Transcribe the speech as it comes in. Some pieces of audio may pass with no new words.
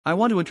I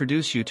want to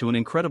introduce you to an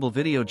incredible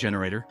video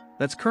generator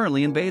that's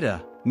currently in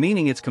beta,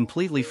 meaning it's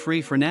completely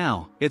free for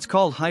now. It's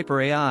called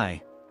Hyper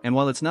AI, and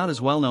while it's not as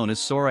well known as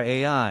Sora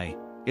AI,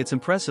 it's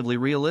impressively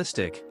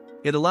realistic.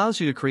 It allows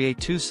you to create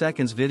 2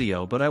 seconds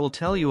video, but I will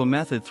tell you a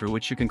method through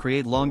which you can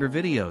create longer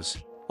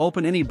videos.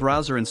 Open any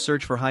browser and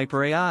search for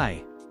Hyper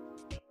AI.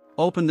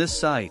 Open this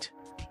site.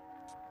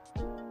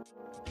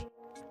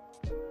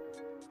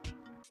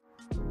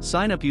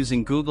 Sign up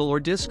using Google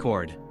or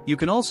Discord. You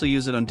can also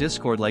use it on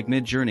Discord like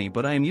Midjourney,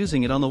 but I am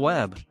using it on the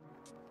web.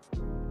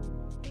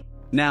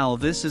 Now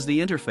this is the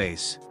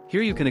interface.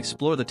 Here you can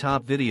explore the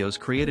top videos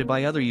created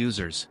by other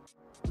users.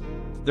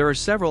 There are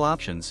several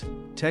options: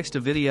 text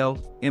to video,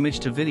 image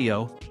to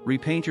video,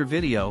 repaint your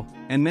video,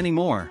 and many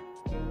more.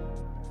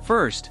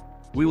 First,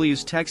 we will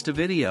use text to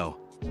video.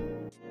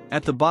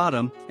 At the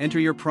bottom, enter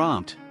your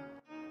prompt.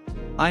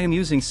 I am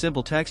using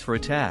simple text for a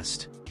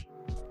test.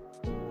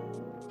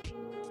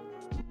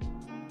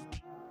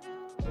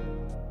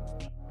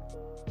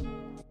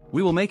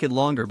 We will make it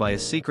longer by a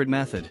secret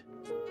method.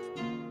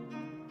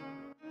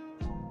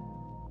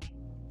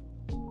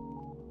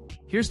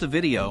 Here's the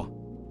video.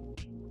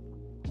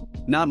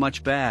 Not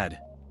much bad.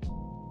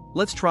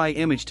 Let's try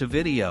image to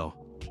video.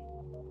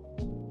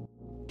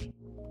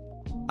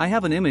 I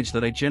have an image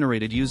that I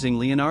generated using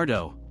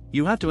Leonardo.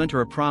 You have to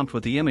enter a prompt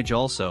with the image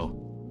also.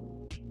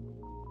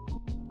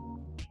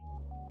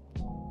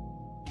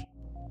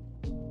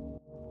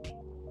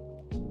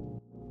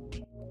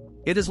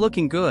 It is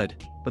looking good,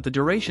 but the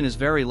duration is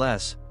very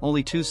less,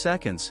 only 2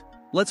 seconds.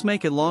 Let's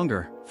make it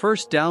longer.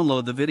 First,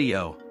 download the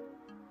video.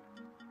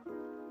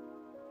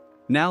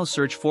 Now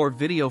search for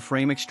Video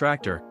Frame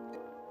Extractor.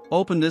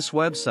 Open this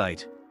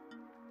website.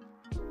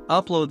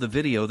 Upload the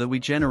video that we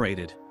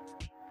generated.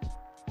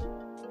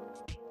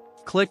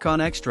 Click on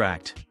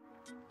Extract.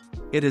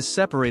 It has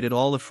separated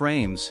all the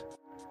frames.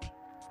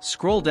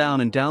 Scroll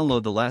down and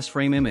download the last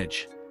frame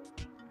image.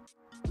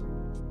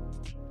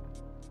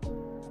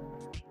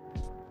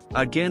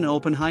 Again,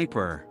 open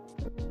Hyper.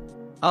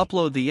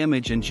 Upload the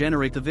image and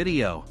generate the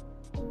video.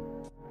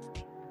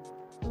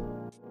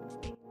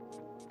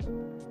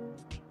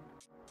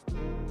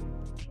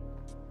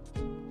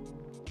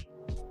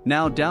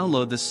 Now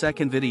download the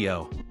second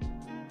video.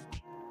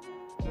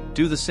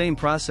 Do the same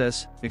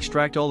process,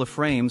 extract all the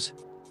frames,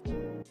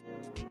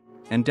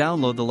 and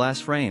download the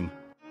last frame.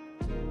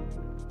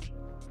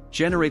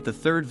 Generate the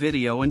third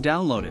video and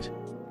download it.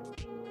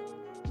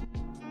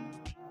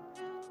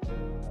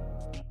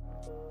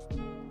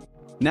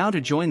 Now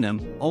to join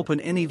them, open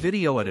any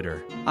video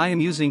editor. I am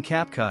using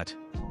CapCut.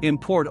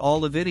 Import all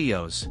the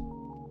videos.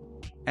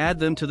 Add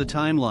them to the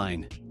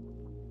timeline.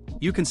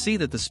 You can see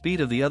that the speed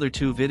of the other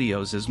 2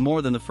 videos is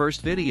more than the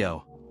first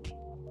video.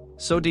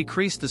 So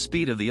decrease the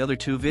speed of the other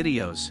 2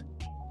 videos.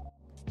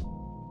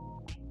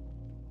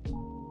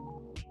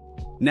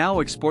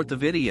 Now export the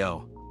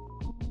video.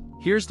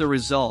 Here's the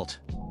result.